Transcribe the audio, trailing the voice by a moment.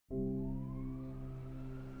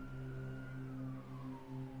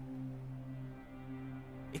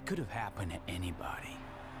It could have happened to anybody,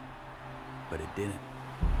 but it didn't.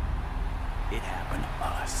 It happened to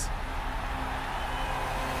us.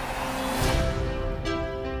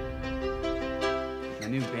 The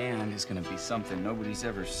new band is gonna be something nobody's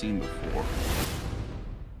ever seen before.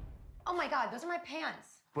 Oh my God, those are my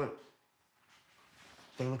pants. But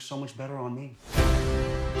they look so much better on me.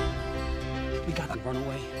 We got a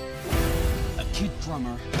runaway, a kid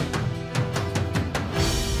drummer,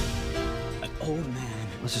 an old man.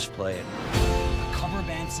 Let's just play it. A cover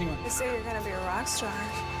band singer. They say you're gonna be a rock star.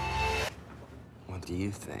 What do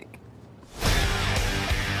you think?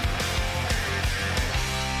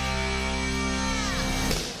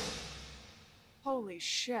 Holy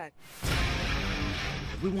shit.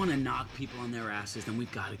 If we want to knock people on their asses, then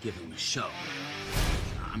we've got to give them a show.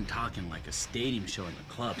 I'm talking like a stadium show in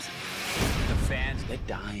the clubs. The fans, they're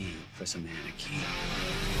dying for some anarchy.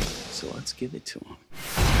 So let's give it to them.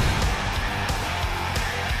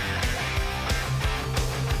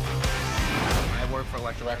 I work for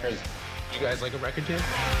Elektra Records. You guys like a record deal?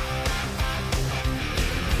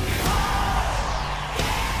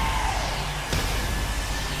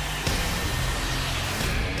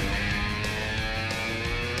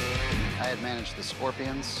 I had managed the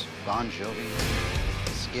Scorpions, Bon Jovi,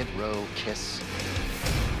 Skid Row, Kiss,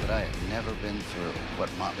 but I had never been through what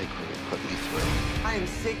Mötley Crüe put me through. I am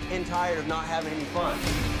sick and tired of not having any fun.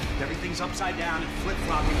 Everything's upside down and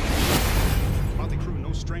flip-flopping. Mötley Crüe,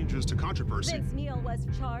 no strangers to controversy. Vince Neil was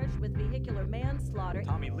charged with vehicular manslaughter.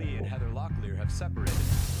 Tommy Lee and Heather Locklear have separated.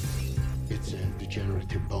 It's a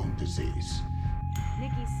degenerative bone disease.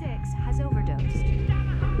 Nikki Sixx has overdosed.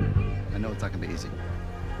 I know it's not gonna be easy,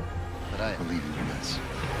 but I believe in you guys.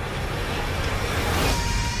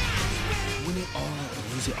 Win it all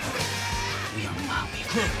or lose it all. We are Mötley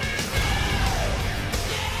Crüe.